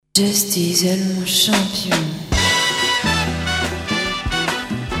Just diesel, mon champion.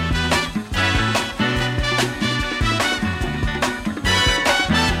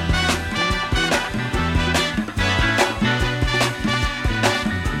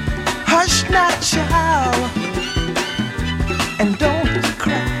 Hush now, child, and don't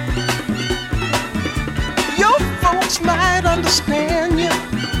cry. Your folks might understand you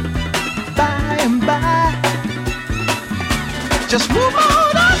by and by. Just move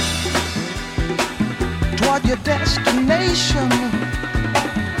on up toward your destination.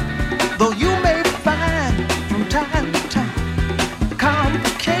 Though you may find from time to time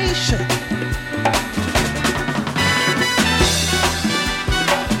complication.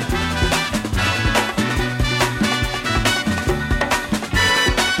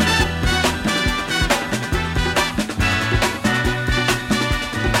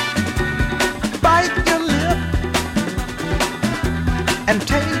 Bite your lip and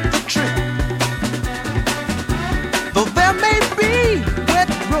take the trip. Though there may be wet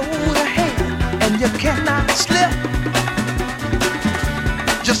road ahead and you cannot slip,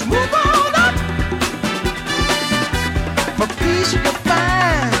 just move on up. For peace you'll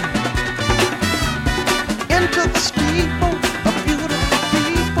find into the steeple of beautiful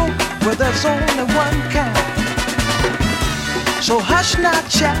people where there's only one kind. So hush now,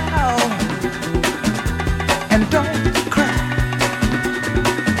 child, and don't cry.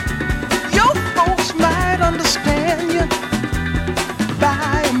 Your folks might understand you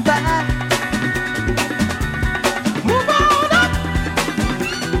by and by. Move on up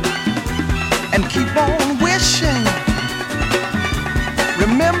and keep on wishing.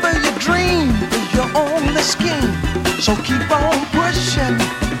 Remember your dream is your only scheme, so keep on pushing.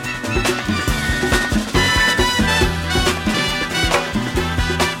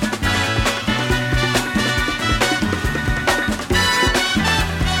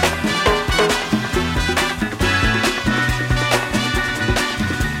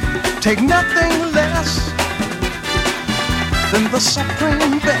 Take nothing less than the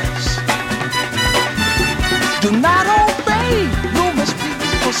supreme best. Do not obey, you must be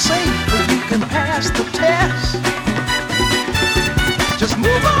forsake, but you can pass the test. Just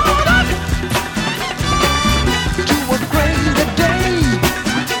move on up to a greater day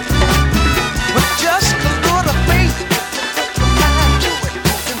with just a little faith. Put your mind to it,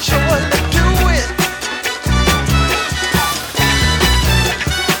 you can surely do it.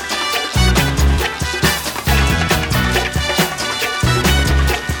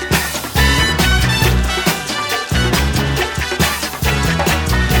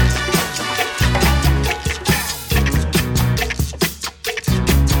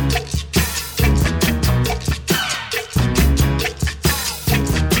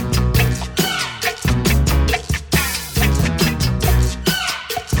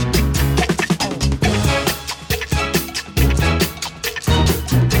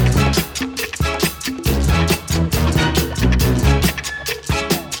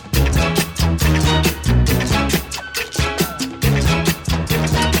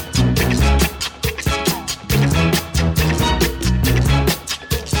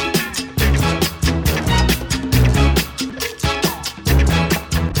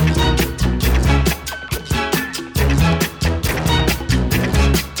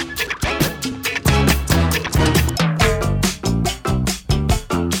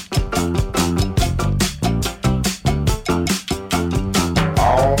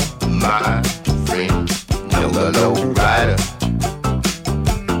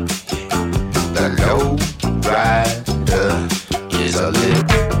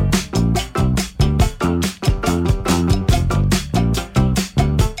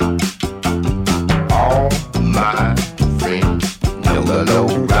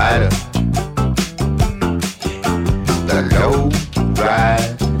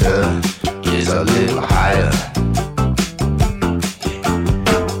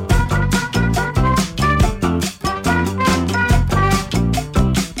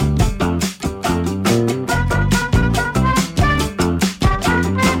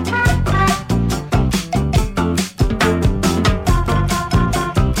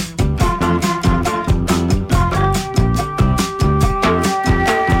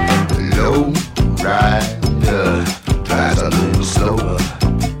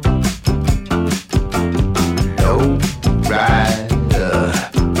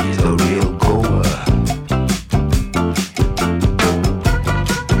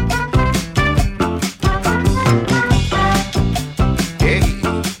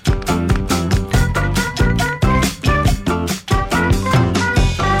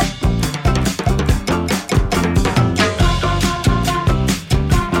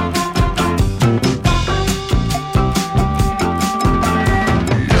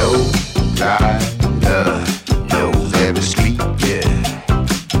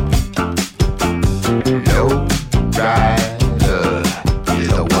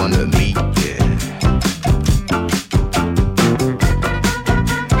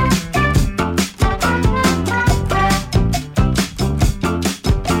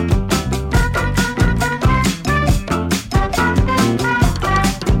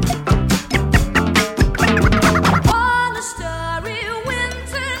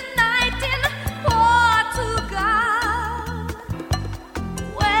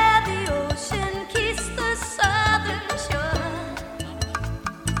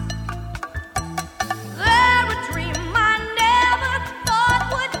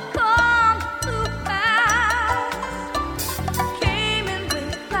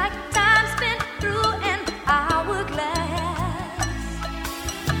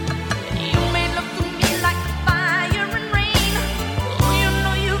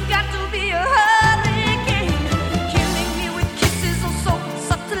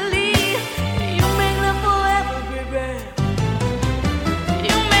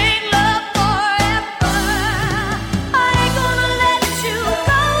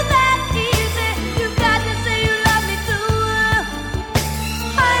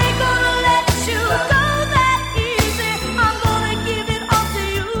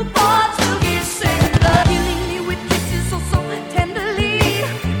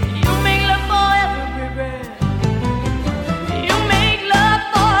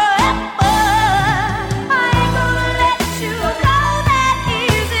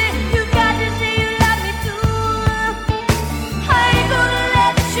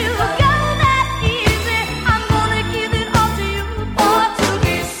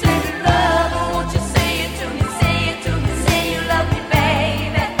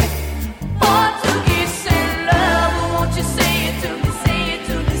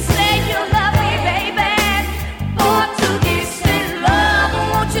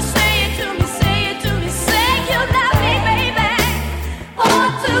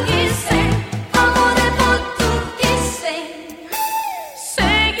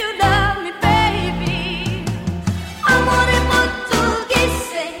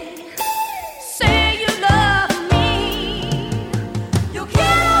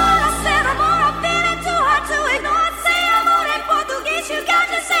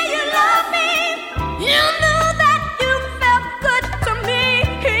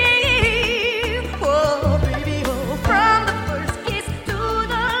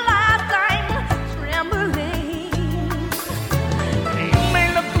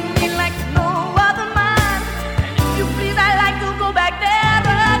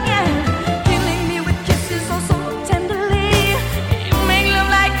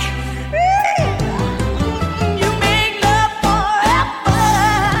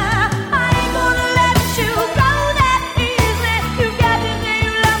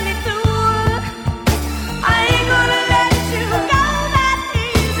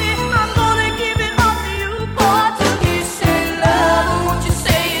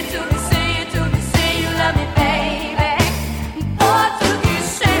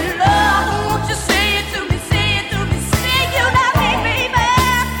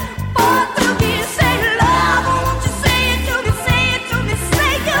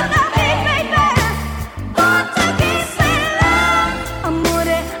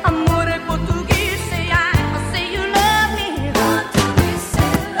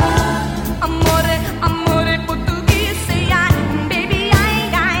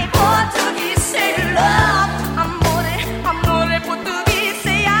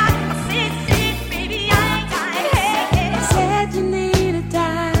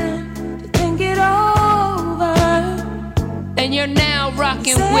 you're now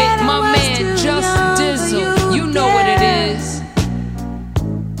rocking with my man Just Dizzle. You know what it is.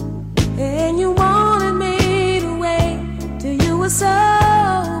 And you wanted me to wait till you were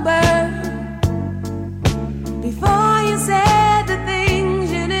sober before you said the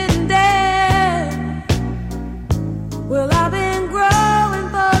things you didn't dare. Well, I've been growing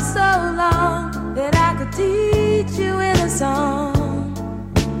for so long that I could teach you in a song.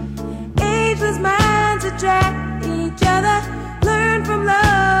 Ageless minds attract each other, learn from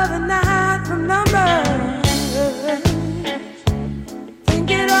love and not from numbers.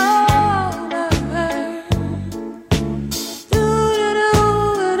 Think it over.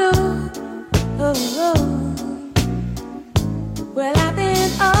 Well, I've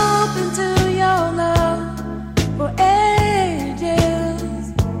been open to your love for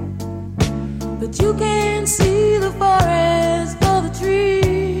ages, but you can't see the forest for the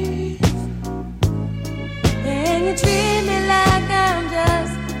trees. And you treat me like I'm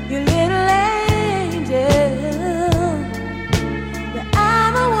just your little angel. But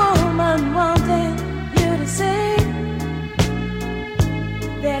I'm a woman wanting you to see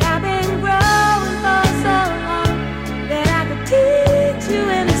that I've been growing for so long that I could teach you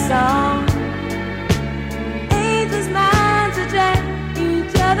in a song. Angels' minds attract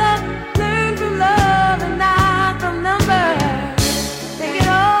each other, learn from love and not from numbers. Think it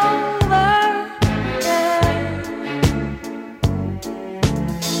over.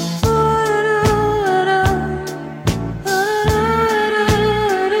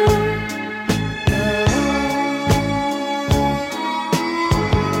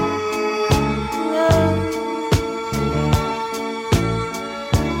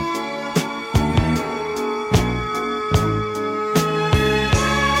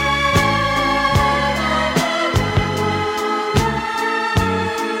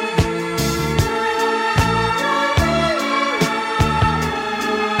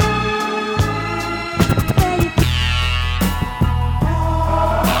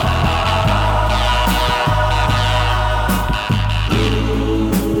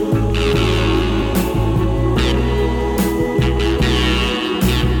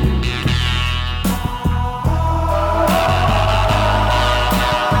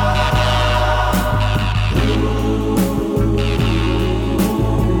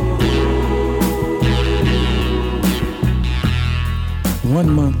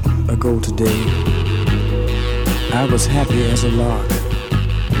 Ago today, I was happy as a lark,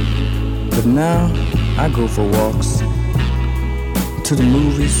 but now I go for walks, to the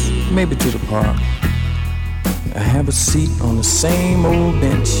movies, maybe to the park. I have a seat on the same old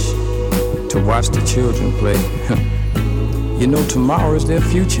bench to watch the children play. You know, tomorrow is their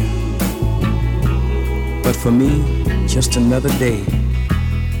future, but for me, just another day.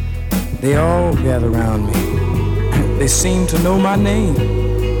 They all gather around me. They seem to know my name.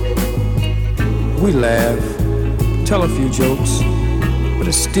 We laugh, tell a few jokes, but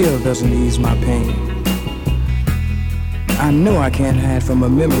it still doesn't ease my pain. I know I can't hide from a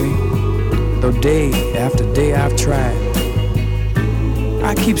memory, though day after day I've tried.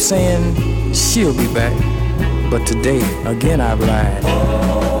 I keep saying she'll be back, but today again I've lied.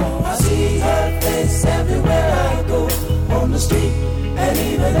 Oh, I see her face everywhere I go, on the street and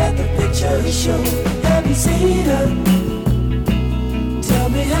even at the picture show. Have you seen her? Tell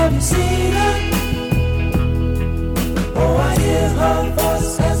me, have you seen her? Oh, I hear her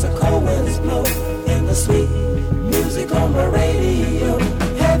voice as the cold winds blow in the sweet music on the radio.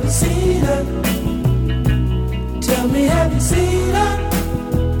 Have you seen her? Tell me, have you seen her?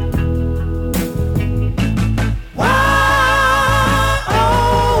 Why,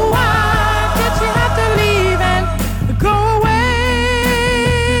 oh, why did she have to leave and go away?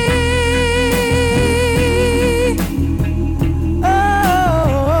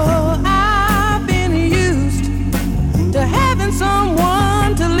 Oh, I've been used to having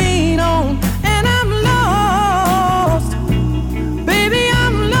someone to lean on, and I'm lost. Baby,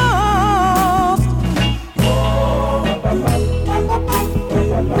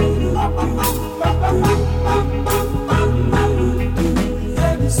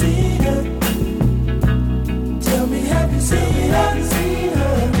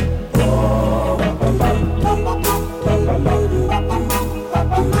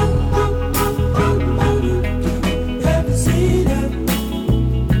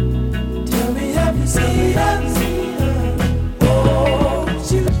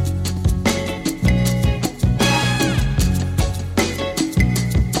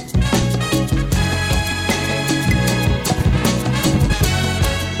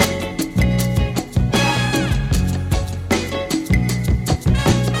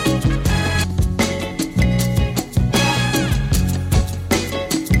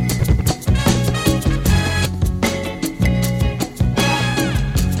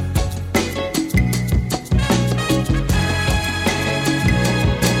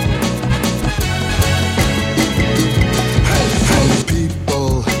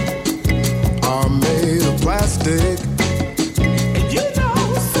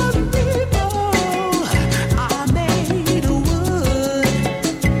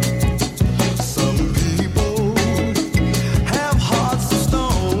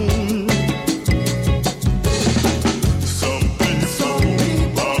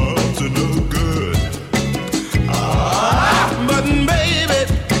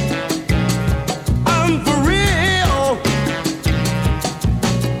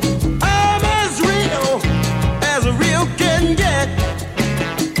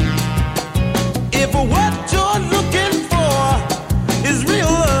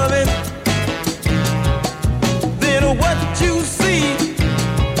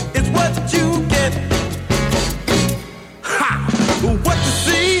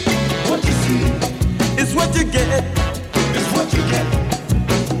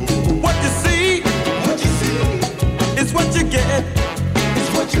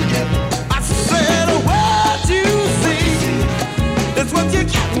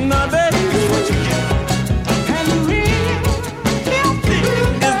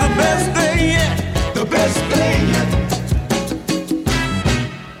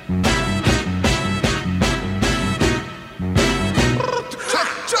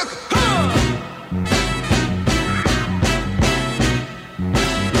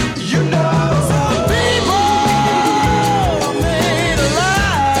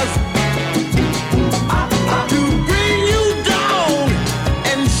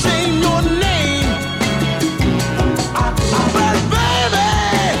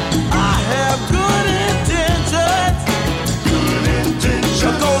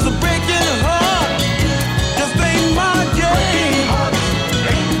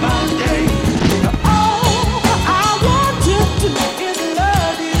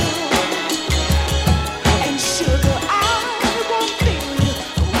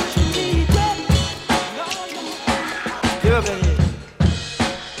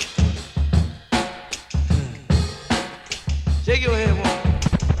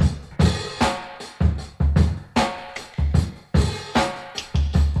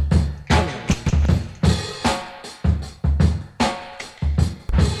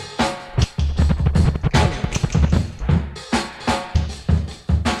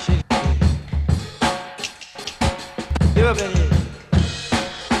 up in here.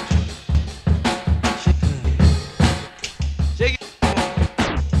 Shake it.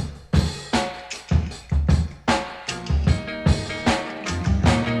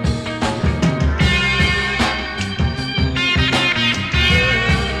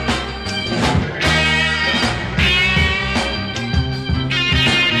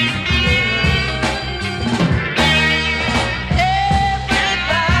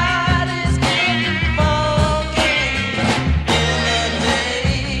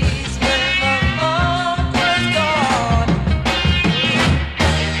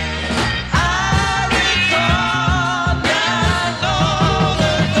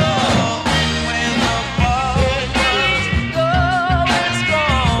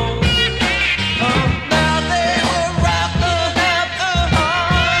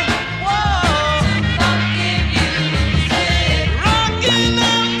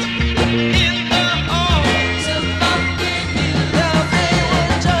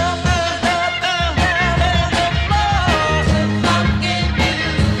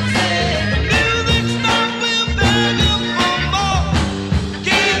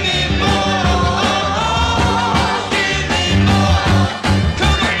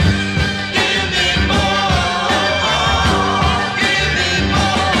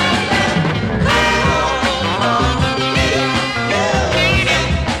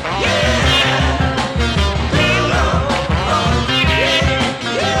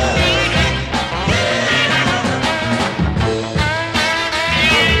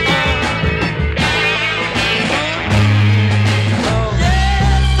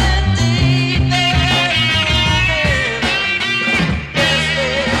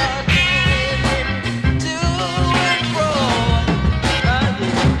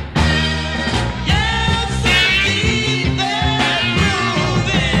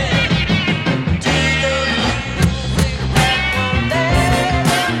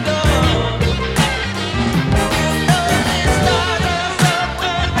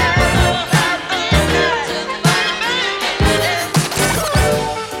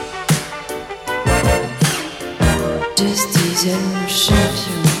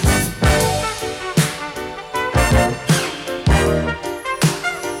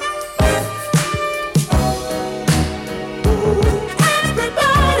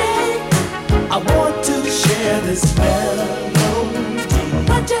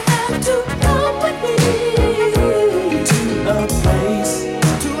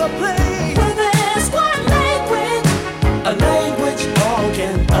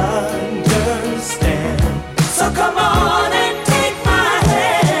 Come on and take my hand.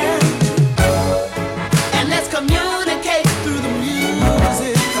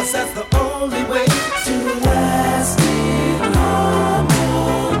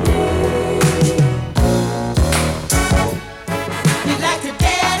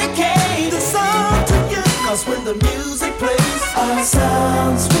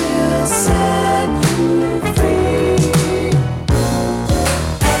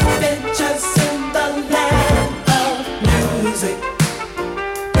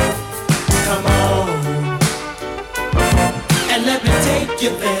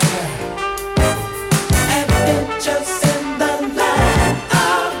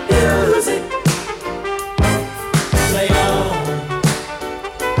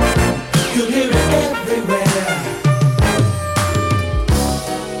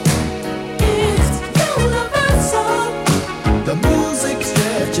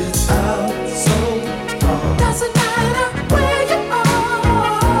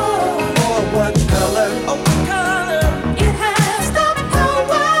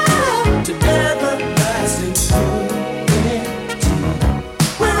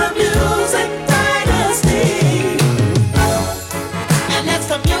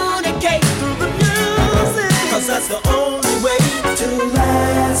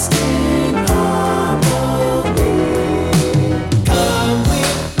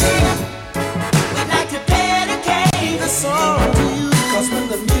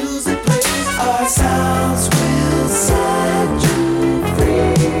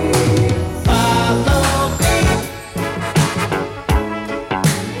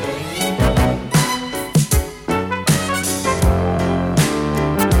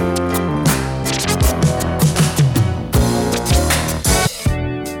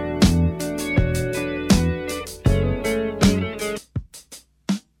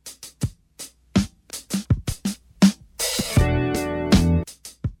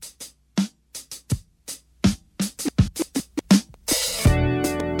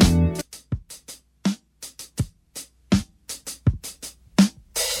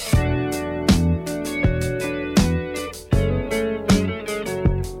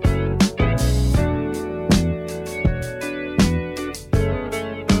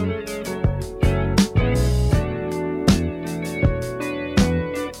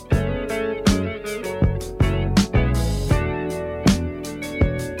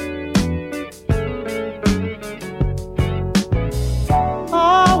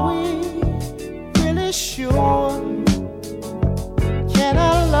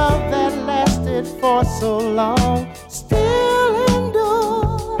 waited for so long, still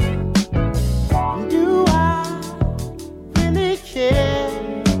endure. Do I really care?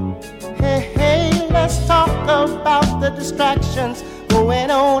 Hey, hey, let's talk about the distractions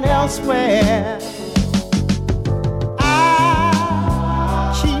going on elsewhere.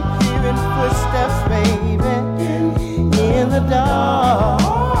 I keep hearing footsteps, baby, in the dark.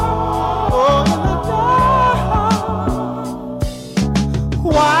 Oh, in the dark.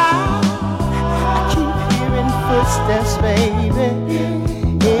 Why? I keep hearing footsteps, baby,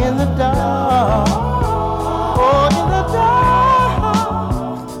 in the dark. Oh, in the dark.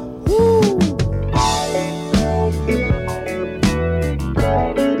 Ooh.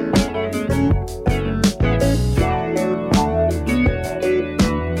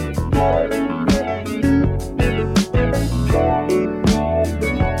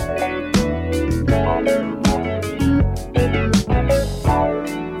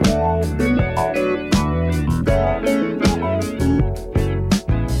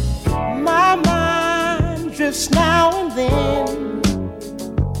 Now and then,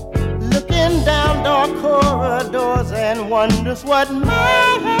 looking down dark corridors and wonders what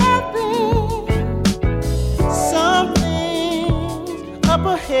might have been. Something's up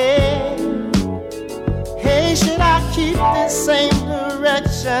ahead. Hey, should I keep this same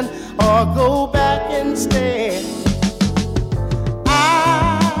direction or go back instead? I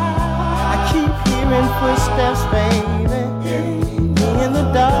keep hearing footsteps, baby, in the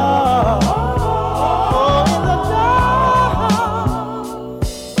dark.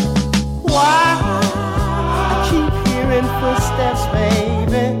 Footsteps,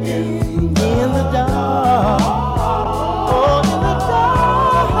 baby, in the dark. Oh, in the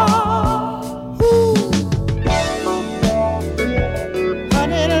dark. Ooh.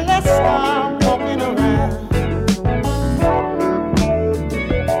 Honey, let's start walking around.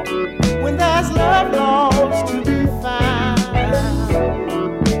 When there's love lost to be found.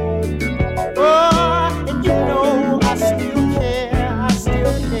 Oh, and you know I still care, I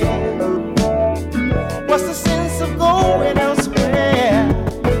still care. What's the sense of going elsewhere?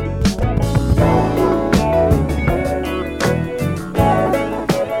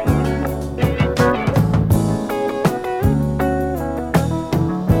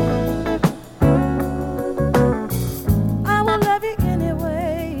 I will love you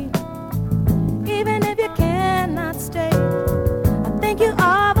anyway, even if you cannot stay. I think you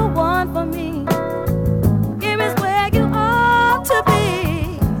are the one for me. Here is where you ought to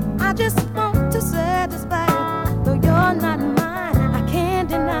be. I just want to satisfy you, though you're not mine. I can't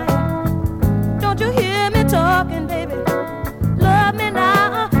deny it. Don't you hear me talking, baby? Love me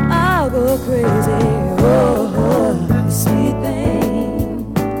now, I'll go crazy. Oh, sweet thing.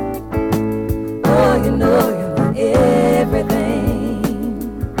 Oh, you know you're my everything.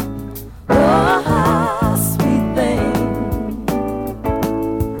 Oh, sweet thing.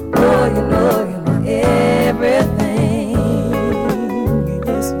 Oh, you know you're my everything.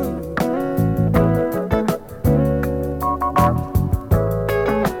 Yes, you.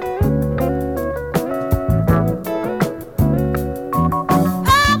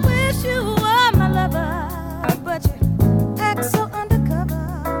 I wish you were my lover, but you act so undercover.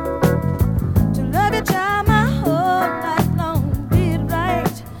 To love you, child, my whole life long. Be it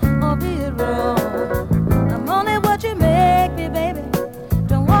right or be it wrong, I'm only what you make me, baby.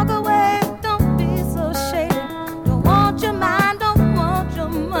 Don't walk away, don't be so shady. Don't want your mind, don't want your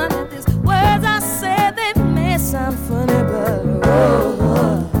money. These words I say, they may sound funny, but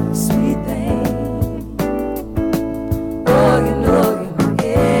oh, sweet thing. Oh, you know you're my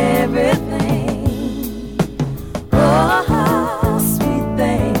everything. Oh, sweet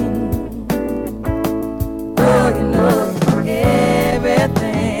thing. Oh, you know you're my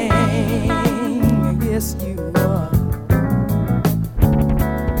everything. Yes, you are.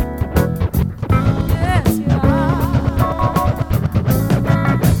 Yes, you are.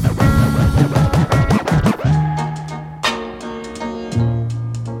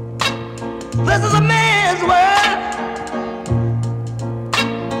 This is a man's world,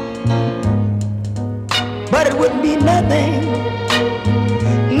 but it wouldn't be nothing,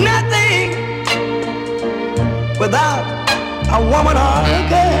 nothing without a woman or a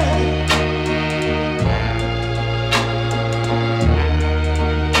girl.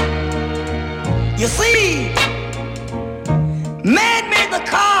 You see, man made the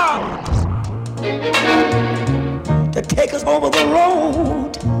cars to take us over the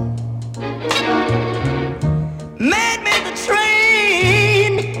road. Man made the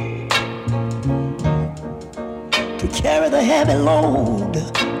train to carry the heavy load.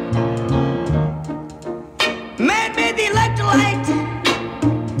 Man made the electrolyte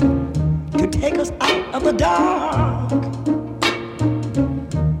to take of the dark.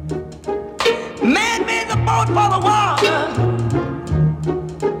 Man made the boat for the water,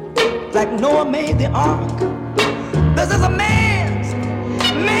 like Noah made the ark. This is a man's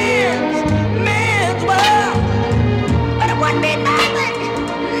world, but it wouldn't be nothing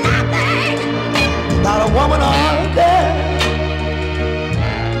without a woman or a girl.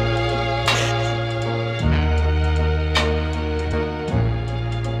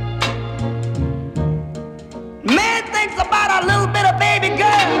 Man thinks about a little bit of baby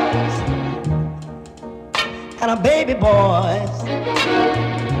girls and a baby boys.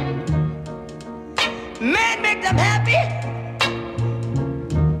 Man make them happy,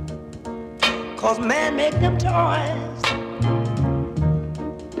 'cause man make them toys.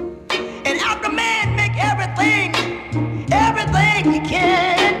 And after man make everything he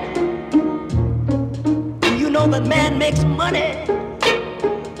can, you know that man makes money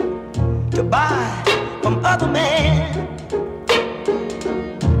to buy from other men.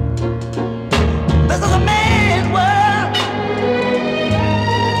 This is a man's world,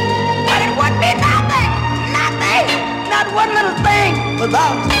 but it wouldn't be nothing, not one little thing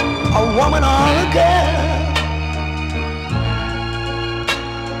without a woman or a girl.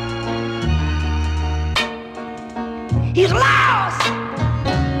 He's lost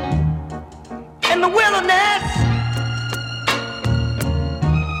in the wilderness.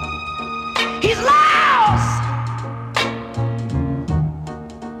 He's lost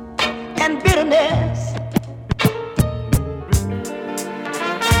in bitterness.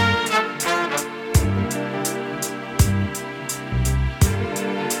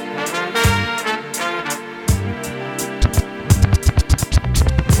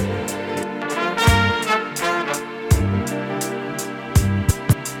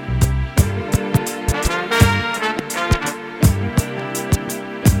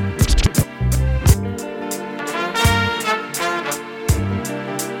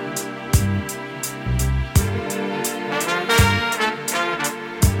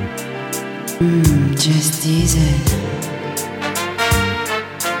 Just easy.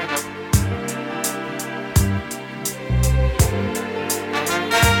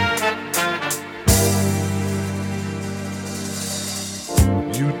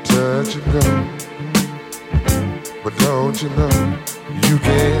 You touch and go, but don't you know you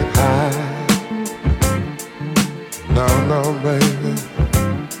can't hide? No, no, baby.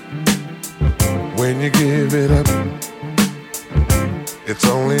 When you give it up, it's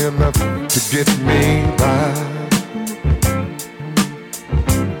only enough to get me by.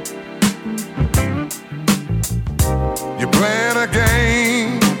 You're playing a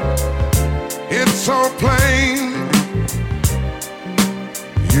game, it's so plain.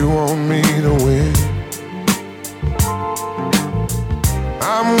 You want me to win.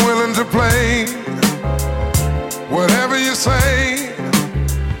 I'm willing to play whatever you say,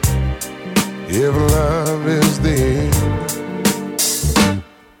 if love is the end.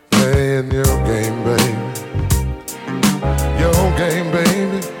 Playing your game, baby. Your game,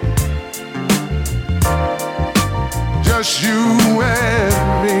 baby. Just you and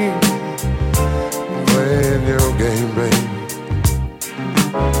me. Playing your game, baby.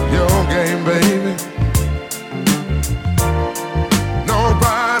 Your game, baby.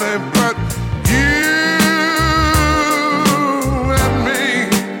 Nobody but you and me.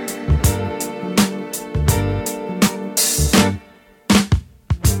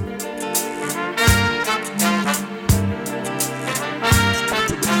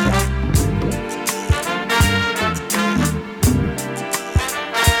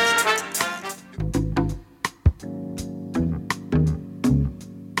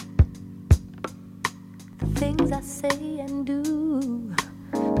 Things I say and do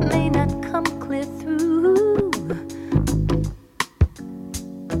may not come clear through.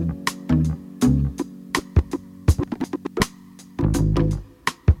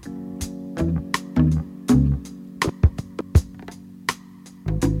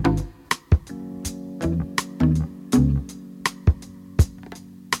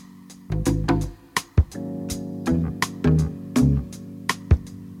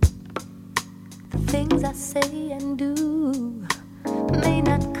 Things I say and do may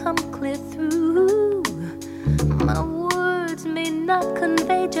not come clear through. My words may not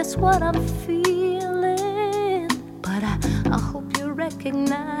convey just what I'm feeling, but I hope you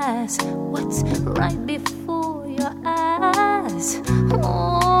recognize what's right before your eyes.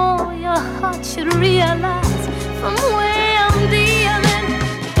 Oh, your heart should realize from where I'm dealing.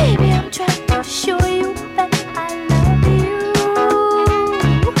 Baby, I'm trying to show you that I love you.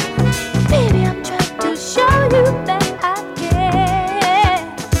 Baby, I'm trying to show you that I care.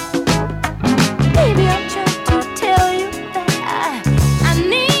 Baby,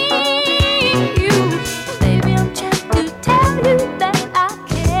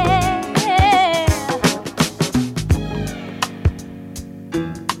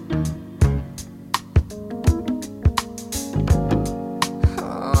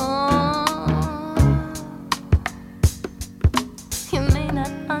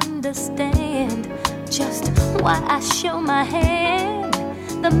 Why I show my hand,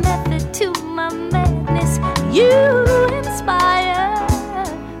 the method to my madness you inspire.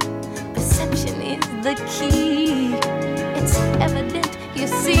 Perception is the key. It's evident, you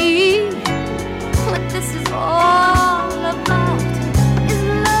see. What this is all about is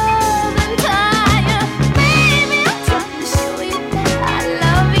love and fire. Baby, I'm trying to show you that I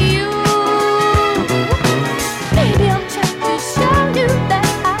love you. Baby, I'm trying to show you that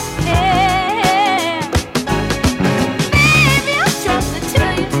I care. Baby, I'm trying to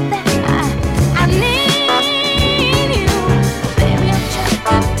tell you that I need you. Baby, I'm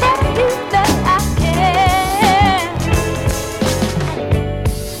trying to tell you that I care.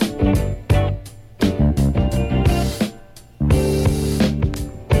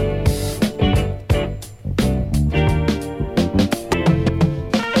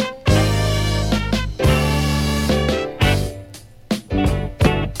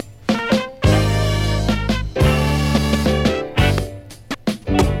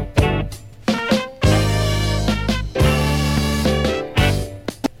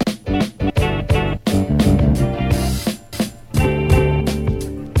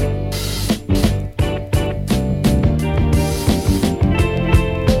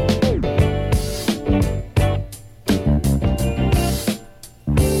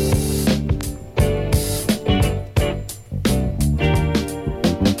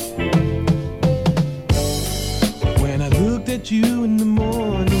 When I looked at you in the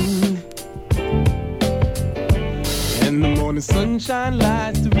morning, and the morning sunshine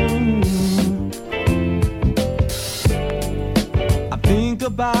lights the room, I think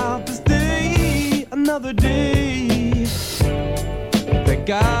about this day, another day, that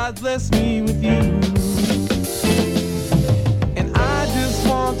God blessed me with you. And I just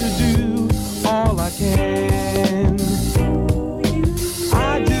want to do all I can.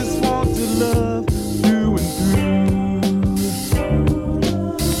 I just want to love through and through.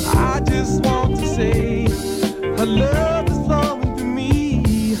 I just want to say her love is flowing through me,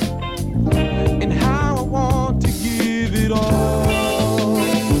 and how I want to give it all.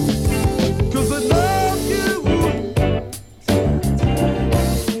 'Cause I love you.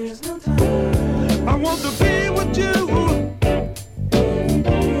 I want to be with you.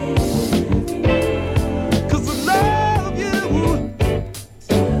 'Cause I love you.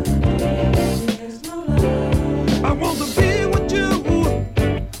 I want to be with you.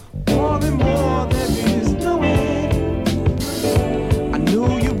 More and more, there is no end. I know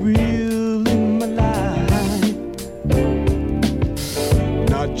you're real in my life,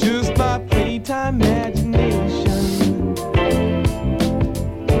 not just my playtime imagination.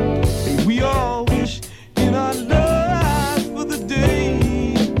 And we all wish in our lives for the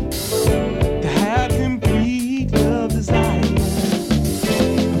day to have complete love desire.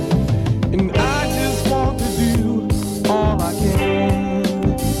 And I just want to do all I can.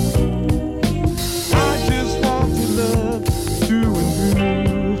 I just want to love through and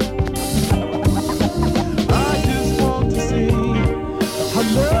through. I just want to say her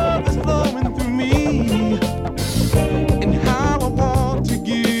love is flowing through me, and how I want to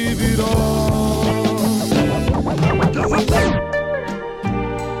give it all. 'Cause I love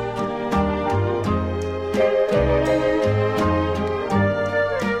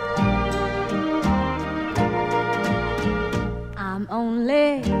I'm only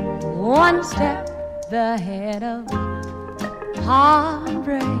one step ahead of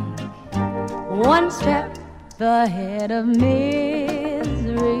heartbreak, one step ahead of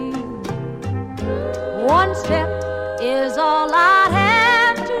misery. One step is all I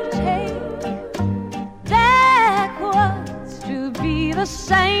have to take backwards to be the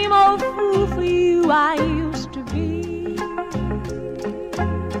same old fool for you I used to be.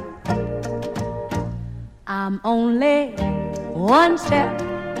 I'm only one step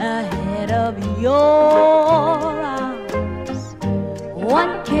ahead of your arms,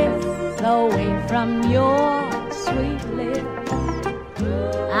 one kiss away from your sweet lips.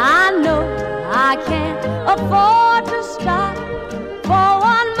 I know I can't afford to stop for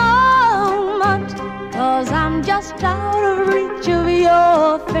one moment, 'cause I'm just out of reach of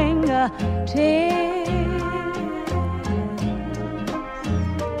your fingertips.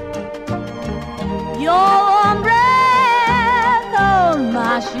 Your warm breath on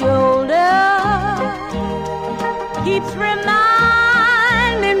my shoulder keeps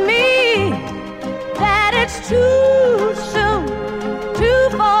reminding me that it's too soon to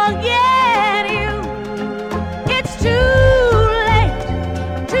forget you. It's too late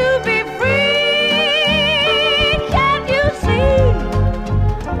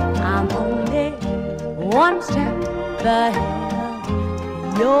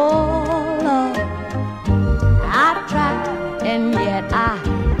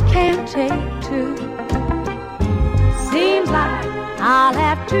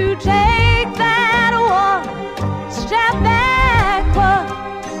to take that one step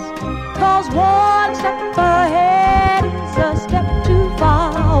backwards, 'cause one step ahead is a step too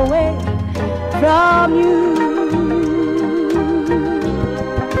far away from you.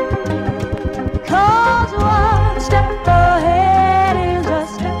 'Cause one step ahead is a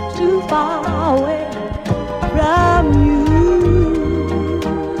step too far away from you.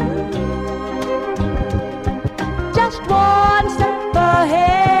 Just one step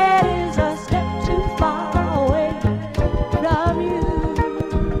ahead is a step too far away from you.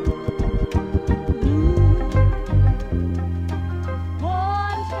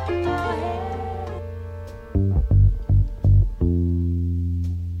 One step ahead.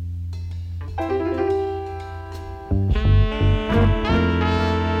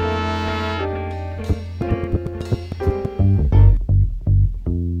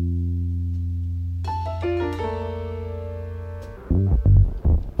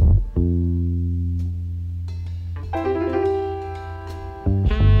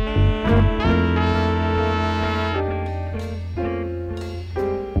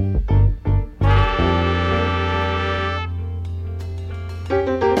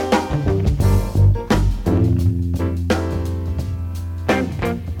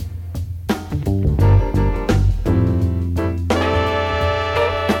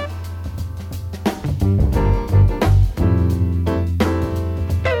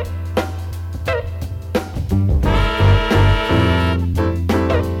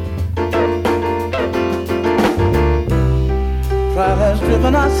 Pride has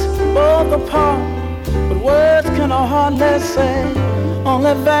driven us both apart, but words can hardly say.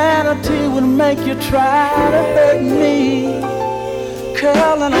 Only vanity would make you try to hurt me.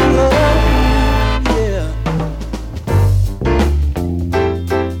 Girl, and I love you, yeah.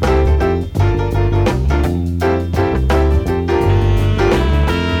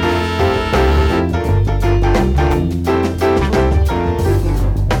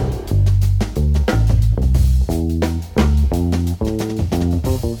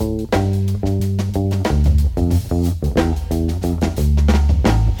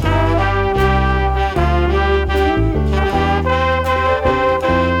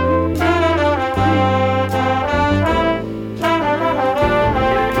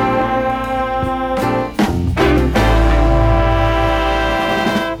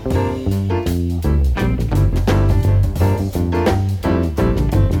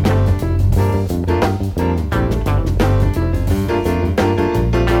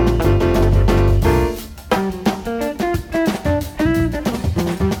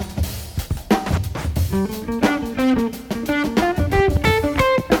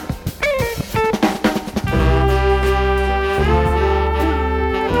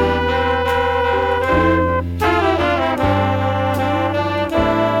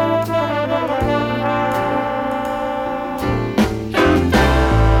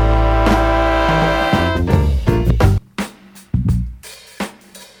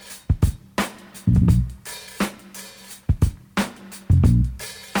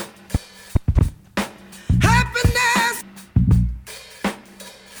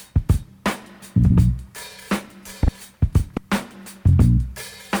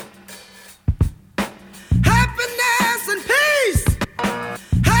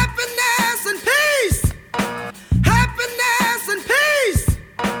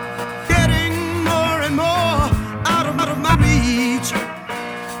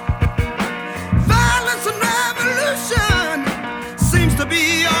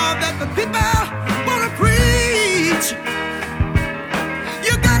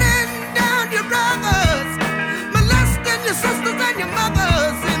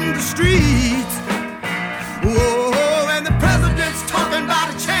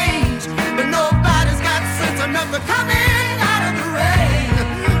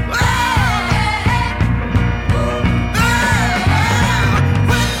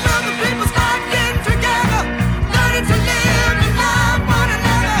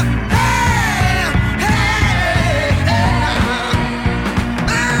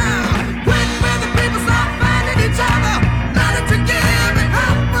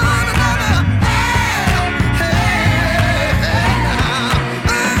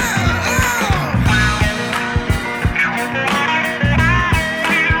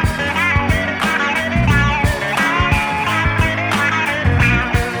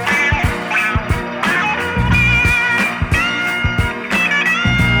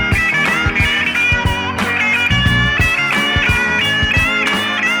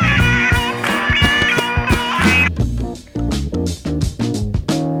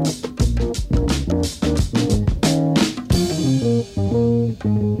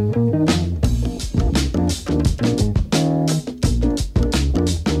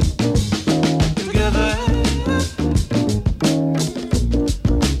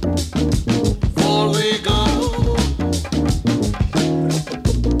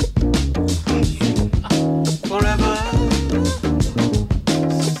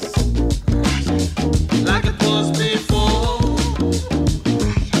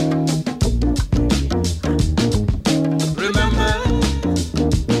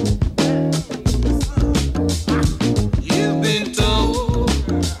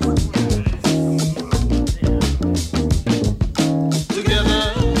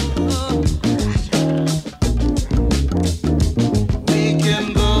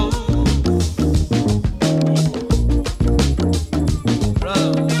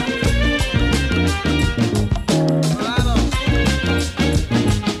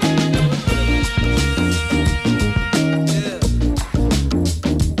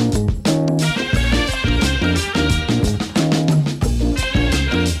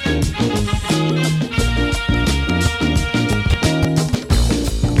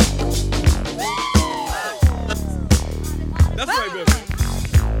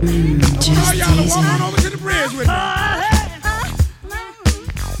 Just y'all to walk on easy. over to the bridge with me.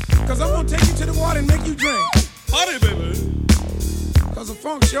 Cause I'm gonna take you to the water and make you drink. Party, baby. Cause the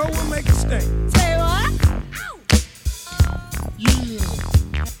funk show will make it stink. Say what? Yeah.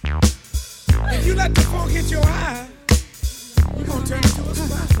 If you let the funk hit your eye, we're gonna turn into a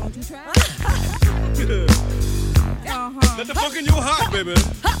spot. Won't you try? Let the funk in your heart, baby.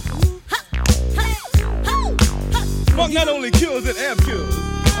 Funk not only kills, it amp kills.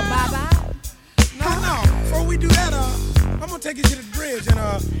 Bye-bye. No. Before we do that, I'm gonna take you to the bridge and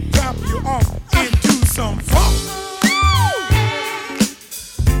drop you off into some funk.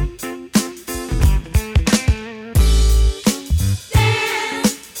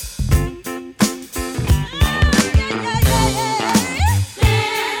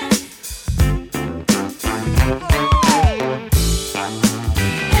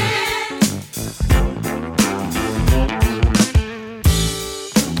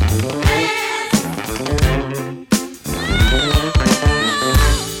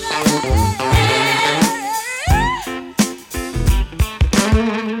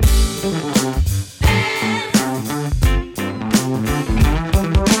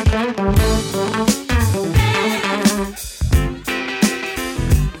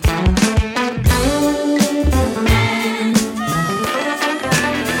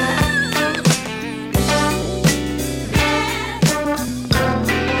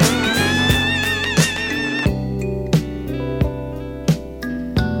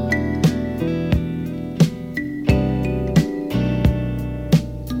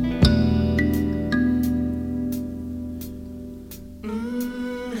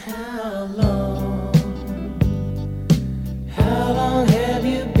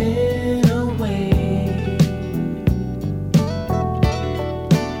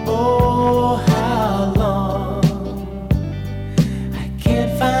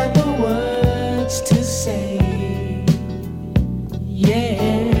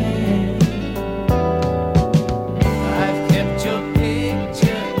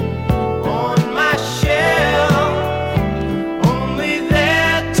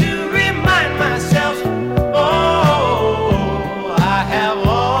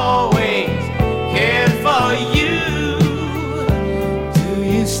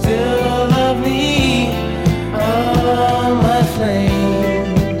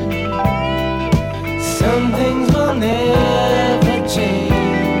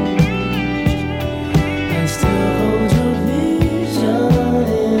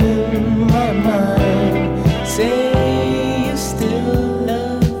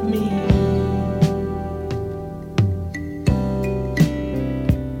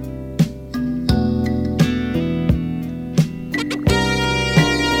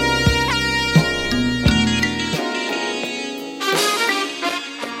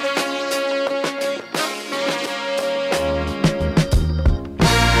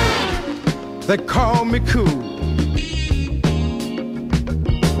 They call me cool,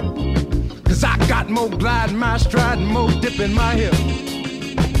 'cause I got more glide in my stride and more dip in my hip.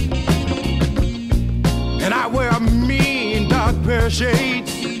 And I wear a mean dark pair of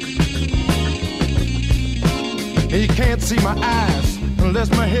shades, and you can't see my eyes unless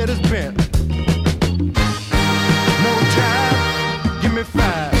my head is bent. No jive, give me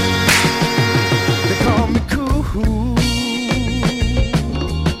five. They call me cool,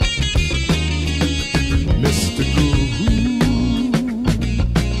 Mr. Cool.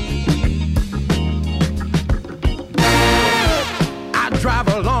 I drive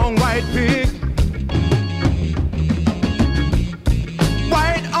a long white pig,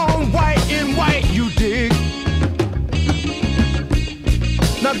 white on white in white, you dig.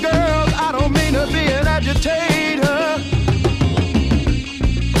 Now girls, I don't mean to be an agitator,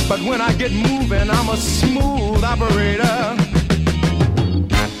 but when I get moving, I'm a smooth operator.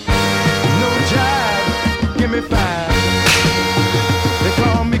 No jive, give me five. They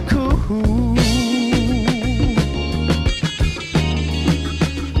call me cool,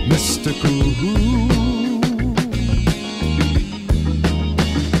 Mr. Cool.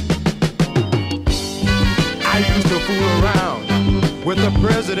 I used to fool around with the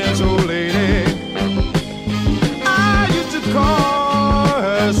president's old lady. I used to call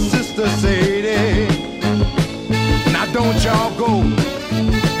her Sister Sadie. Now don't y'all go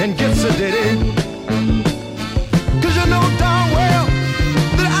and get sedated, 'cause you know darn well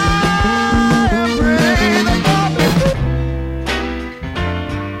that I am ready to pop it.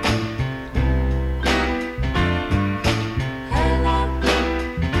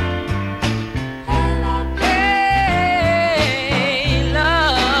 Hey,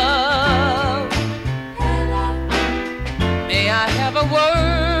 love. May I have a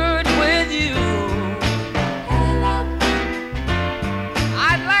word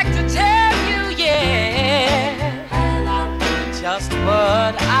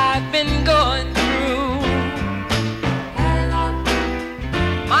what I've been going through.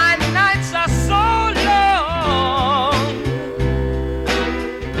 My nights are so long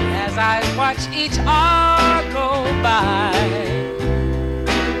as I watch each hour go by,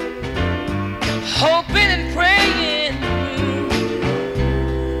 hoping and praying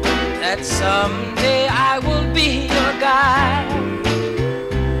that someday I will be your guy.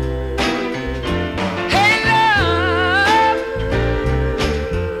 Hey love,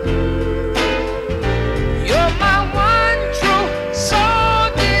 you're my one true soul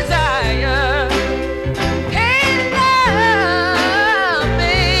desire. Hey love,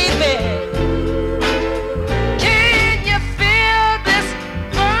 baby, can you feel this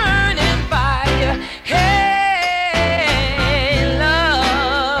burning fire? Hey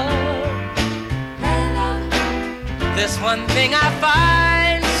love, this one thing I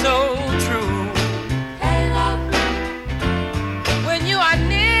find so true. Hey love, when you are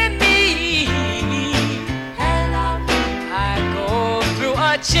near me, hey love, I go through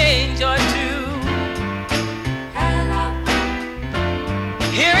a change or two. Hey love,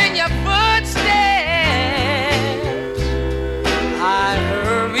 hearing your footsteps, I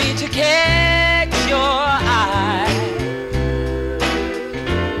hurry to catch your eye,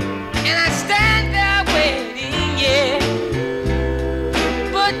 and I stand there waiting, yeah.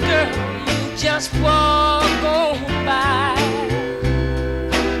 But girl, you just walk on by.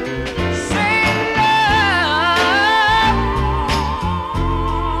 Say love,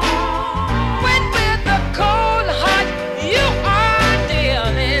 when with the cold heart you are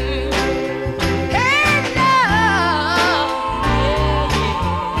dealing. Hey love,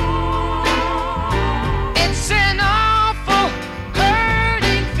 yeah. It's an awful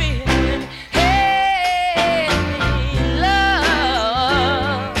hurting feeling. Hey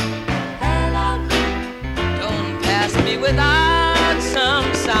love, don't pass me without some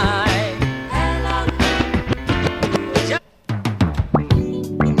sign.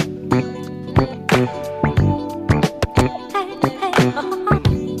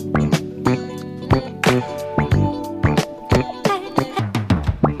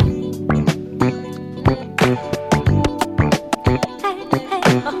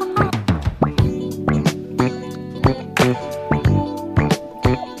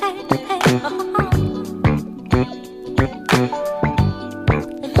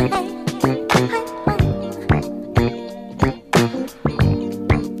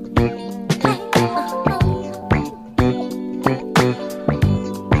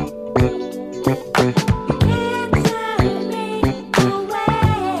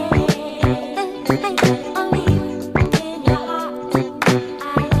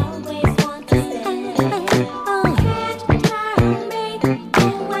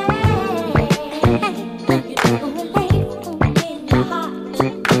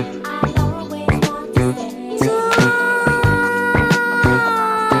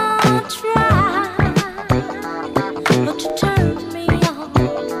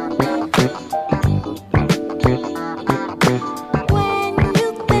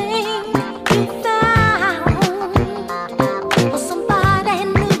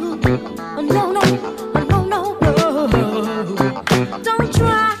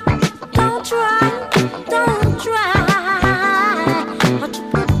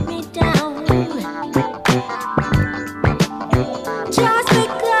 Just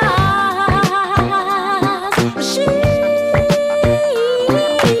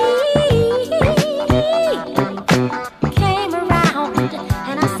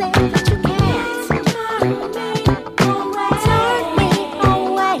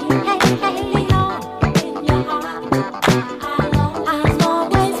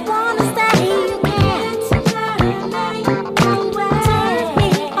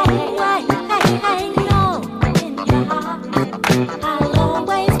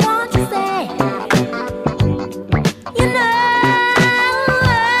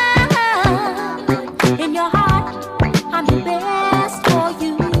in your heart, I'm the best for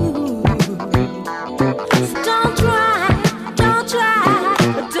you.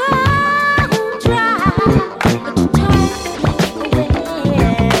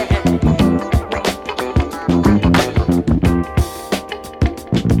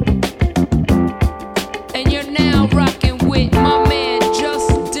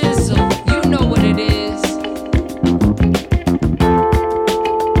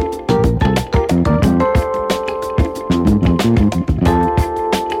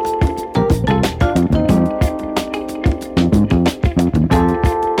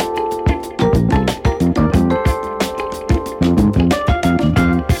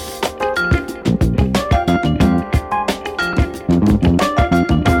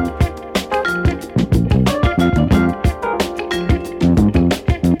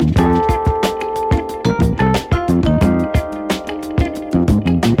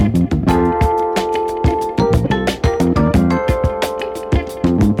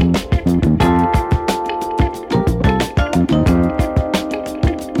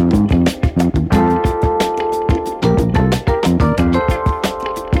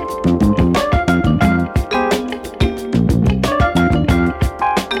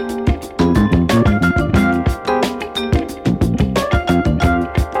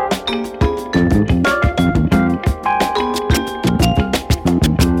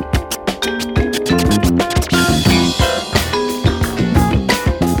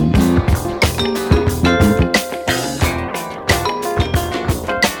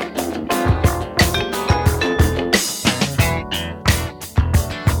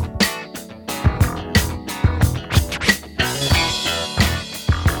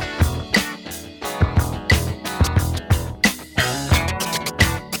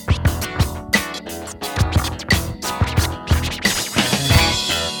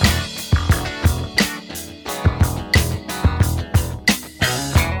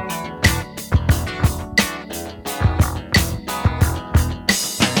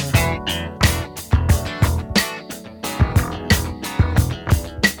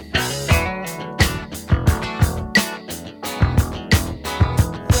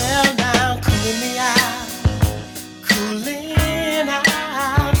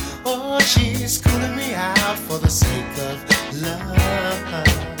 of love.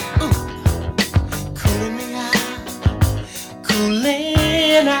 Ooh. Cooling me out,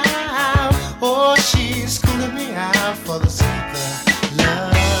 cooling out. Oh, she's cooling me out for the sake of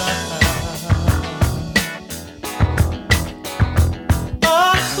love.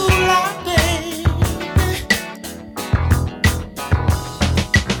 Oh, cool out, baby.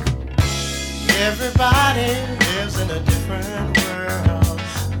 Everybody lives in a different world.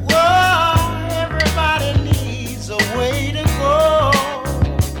 Whoa, everybody needs a way to go.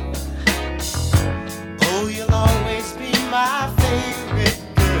 Oh, you'll always be my favorite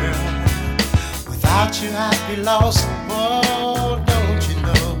girl. Without you, I'd be lost. Oh, don't you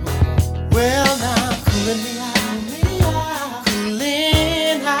know? Well, now, cooling me out,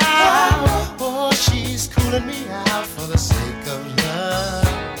 cooling out. Oh, she's cooling me out for the sake of love.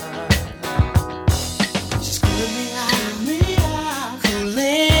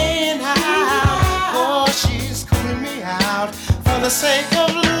 For the sake of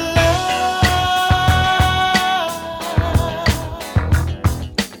love,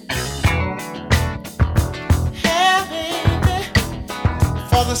 yeah, baby.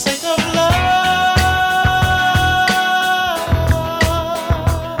 For the sake of love,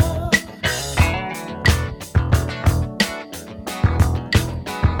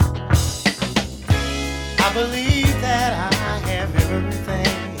 I believe that I have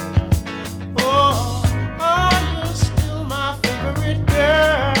everything. Oh, you're still my favorite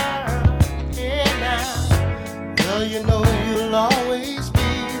girl. Yeah, now, well, you know you'll always be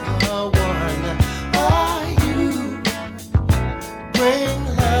the one. Oh, you bring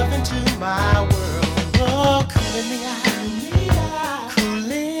love into my world. Oh, cooling me out,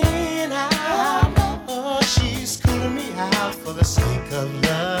 cooling out. Oh, she's cooling me out for the sake of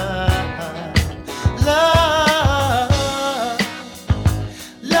love, love,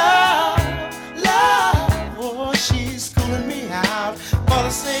 love, love. Oh, she's cooling me out for the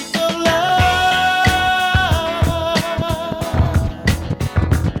sake of love.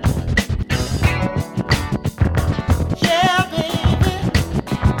 Yeah, baby.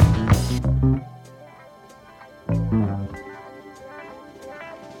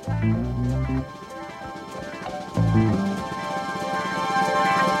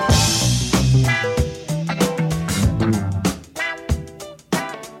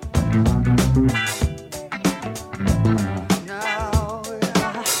 Now,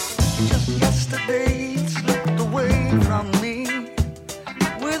 just yesterday it slipped away from me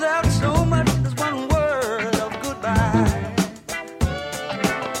without so much as one word of goodbye.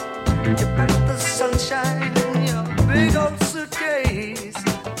 You packed the sunshine in your big old suitcase.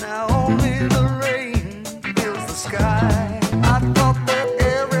 Now only the rain fills the sky. I thought that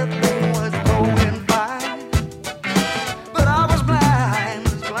everything was going fine, but I was blind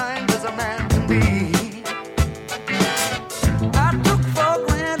as a man can be. I took for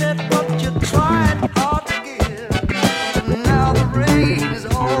granted what you tried hard to give, and now the rain is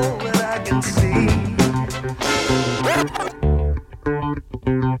all that I can see.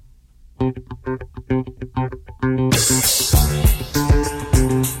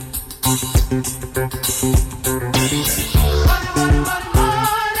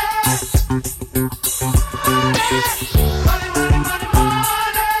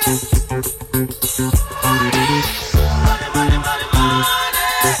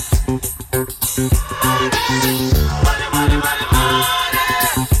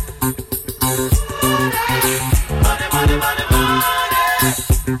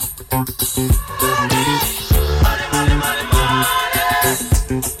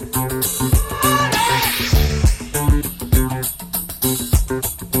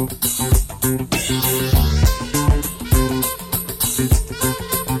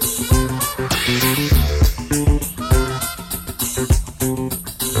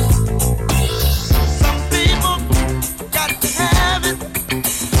 Some people got to have it.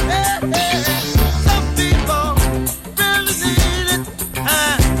 Hey, hey. Some people really need it.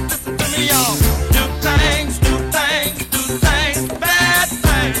 Listen to me, y'all. Do things, bad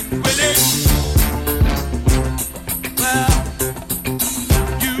things with it. Well,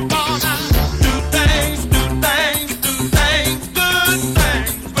 you wanna do things, good things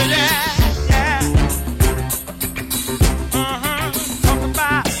with it. Yeah. Talk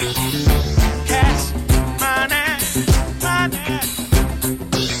about cash, money.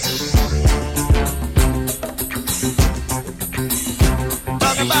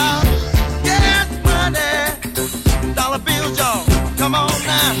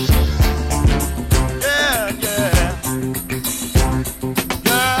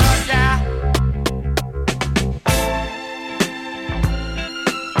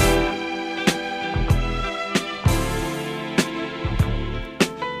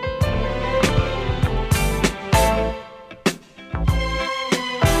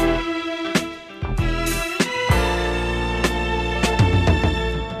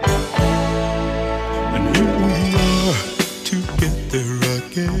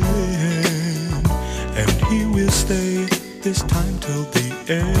 till the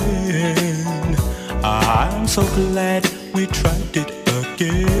end. I'm so glad we tried it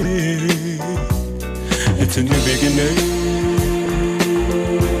again. It's a new beginning.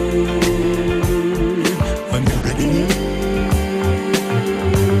 A new beginning.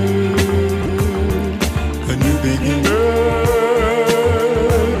 A new beginning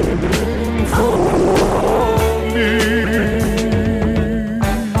for me.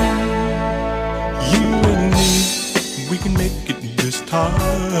 You and me, we can make it this time.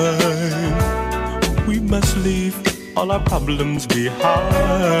 We must leave all our problems behind.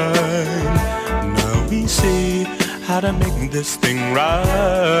 Now we see how to make this thing right.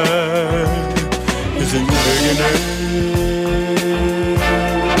 It's a new beginning.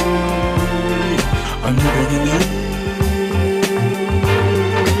 A new beginning.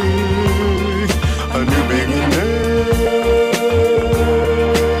 A new beginning.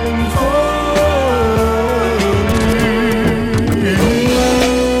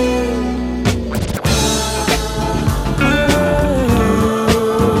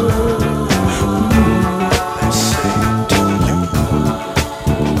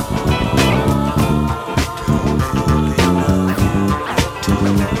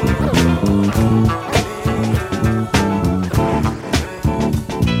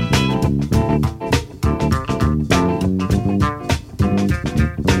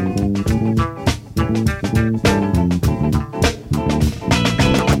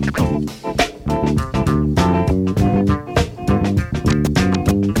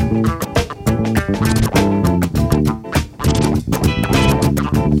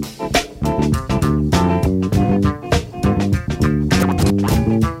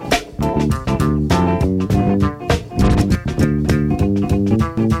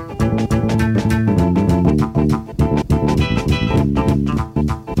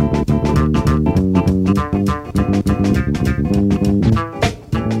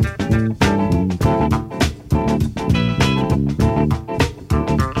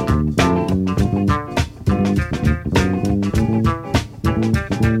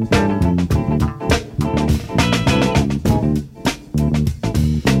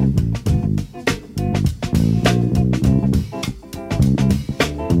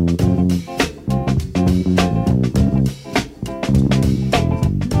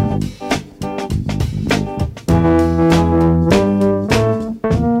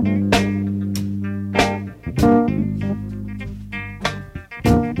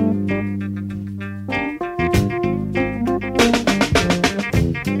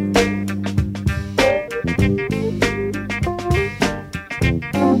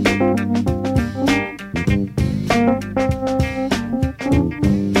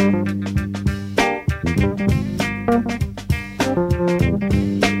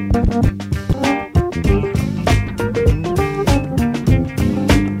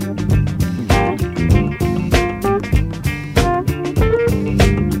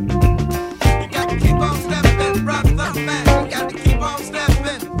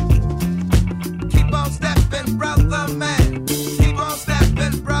 Brother man, keep on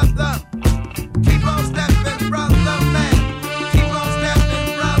stepping, brother.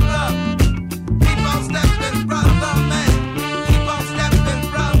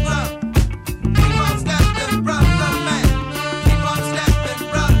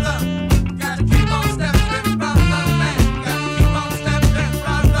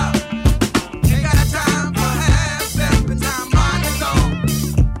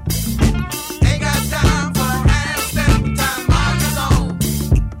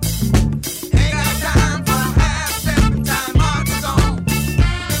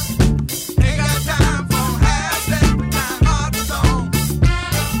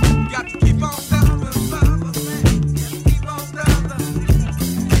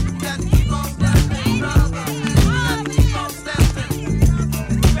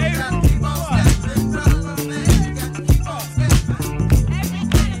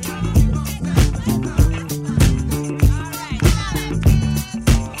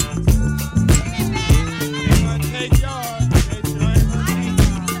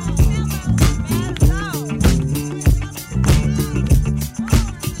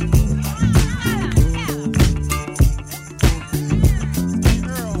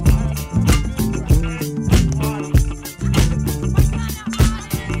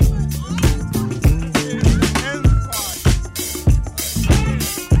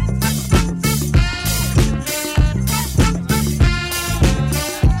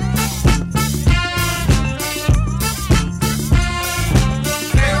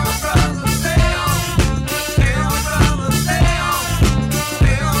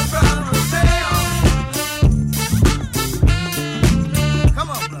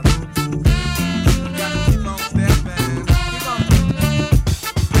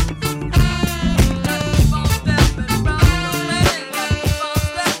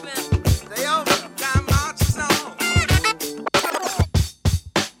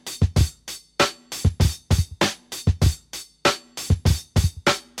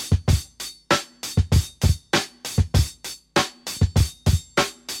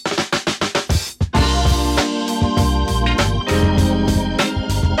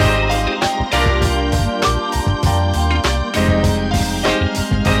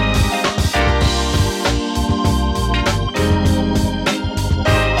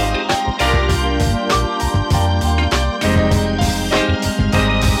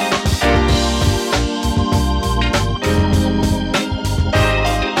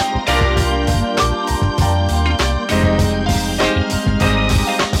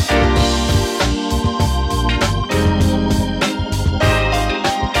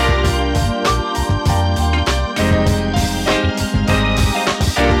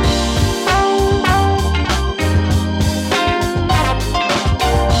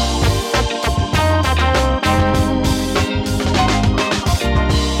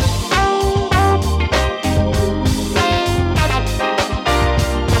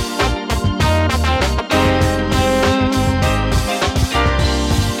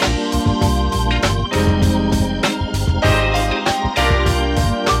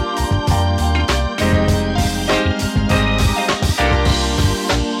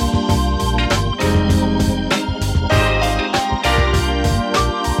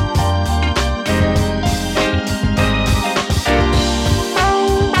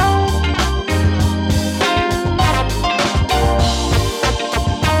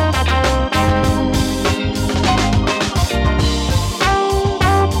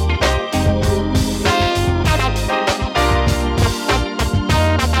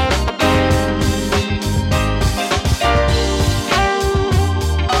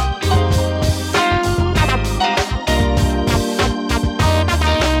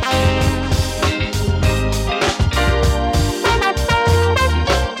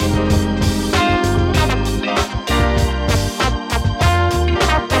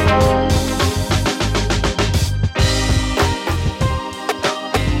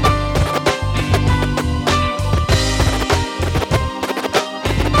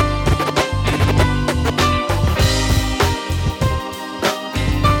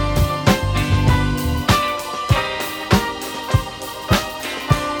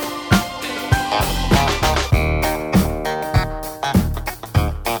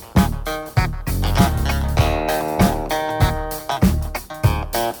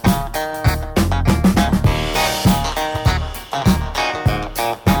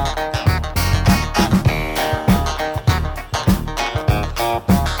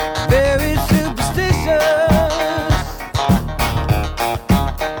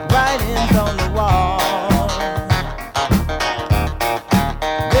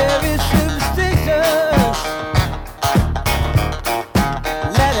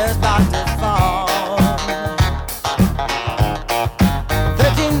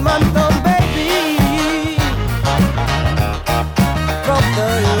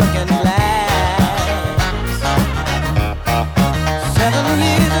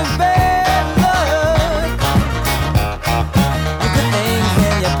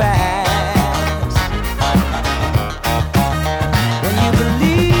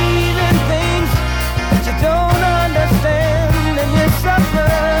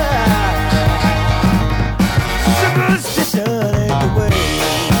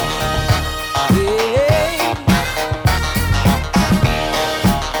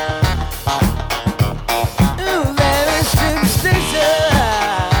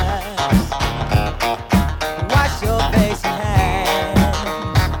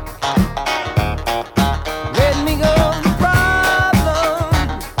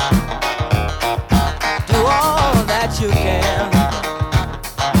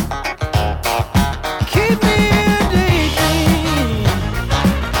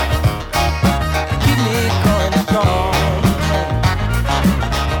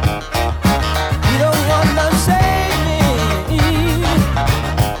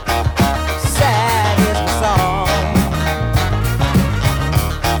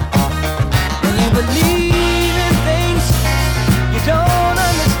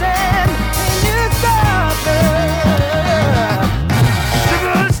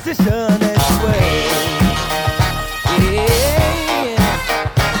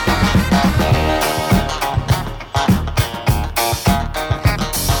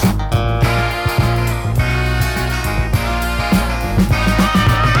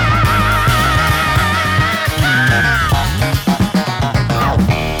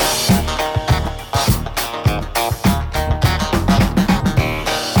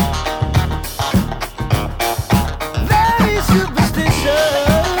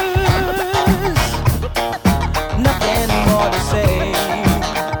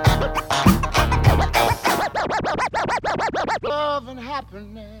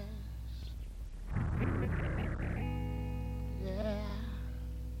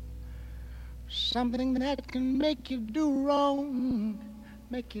 Something that can make you do wrong,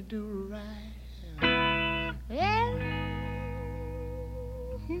 make you do right. Yeah.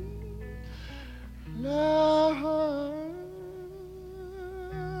 Love.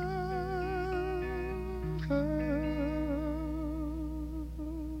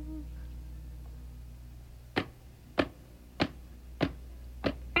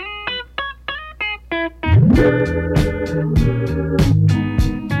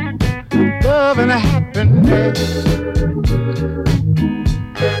 Love and happiness.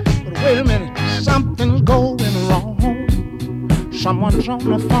 But wait a minute, something's going wrong. Someone's on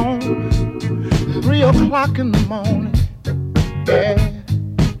the phone, 3 o'clock in the morning. Yeah,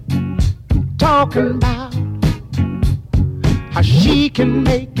 talking about how she can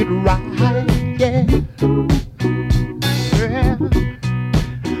make it right. Yeah, yeah.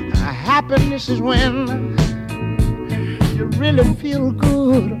 Happiness is when you really feel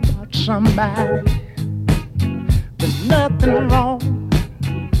good about somebody. There's nothing wrong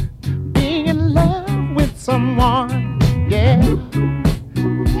being in love with someone. Yeah.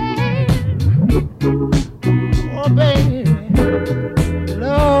 Oh, baby,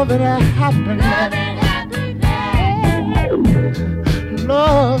 love and happiness.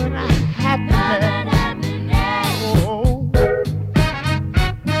 Love and happiness.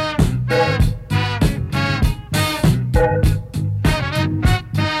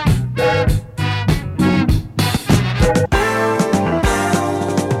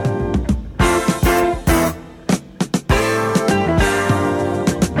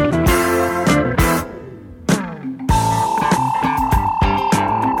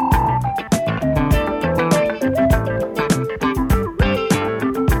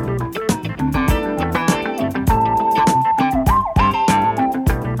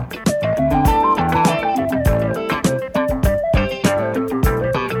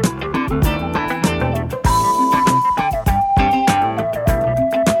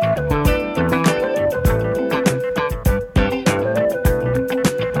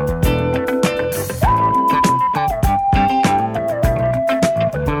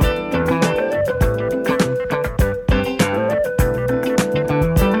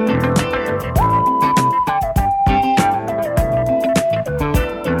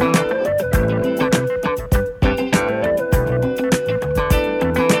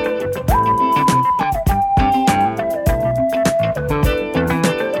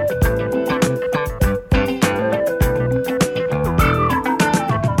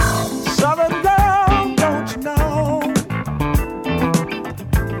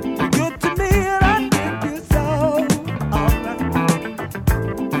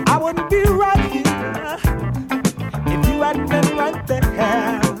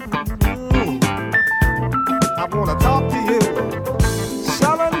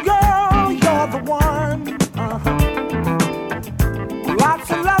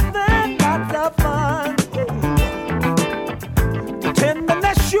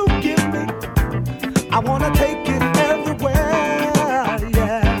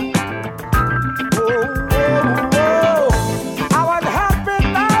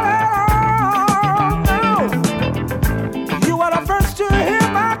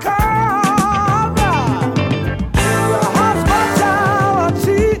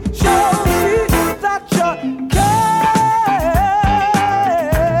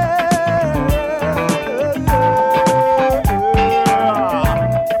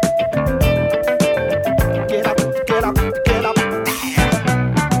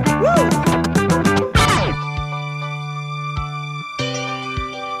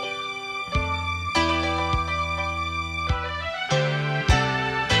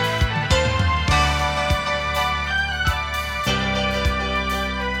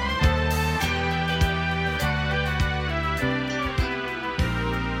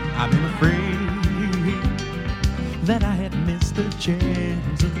 I've been afraid that I had missed the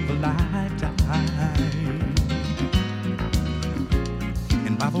chance of a lifetime.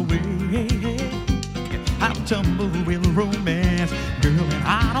 And by the way, I've tumbled with romance, girl, and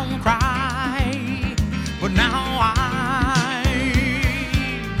I don't cry. But now I'm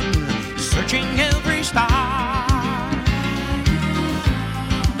searching every star,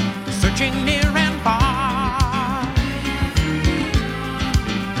 searching near and far,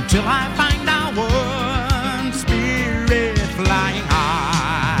 until I find our one spirit flying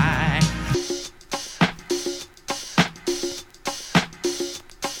high.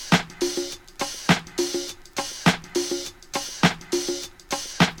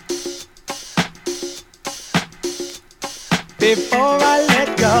 Before I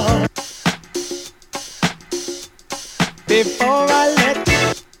let go, before I let go.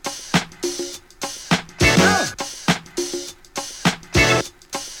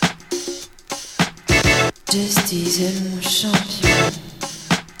 Just diesel, mon champion.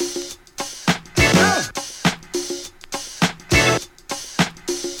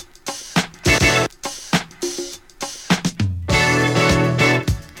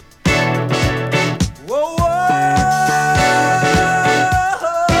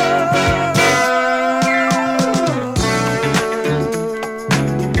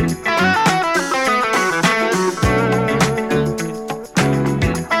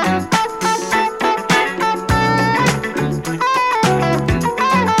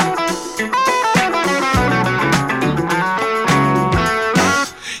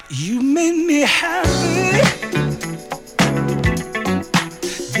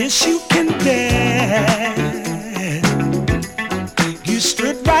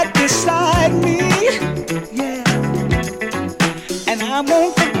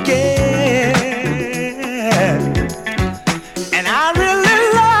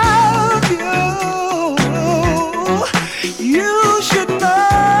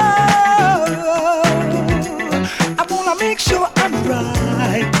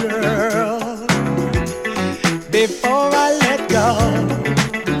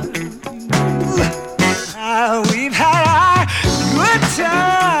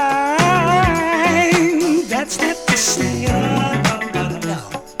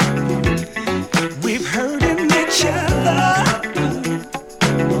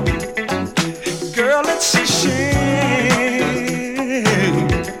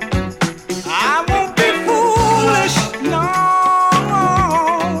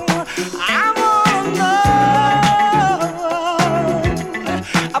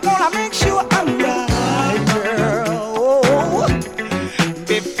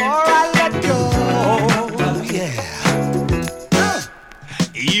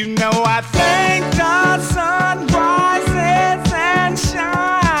 You know I think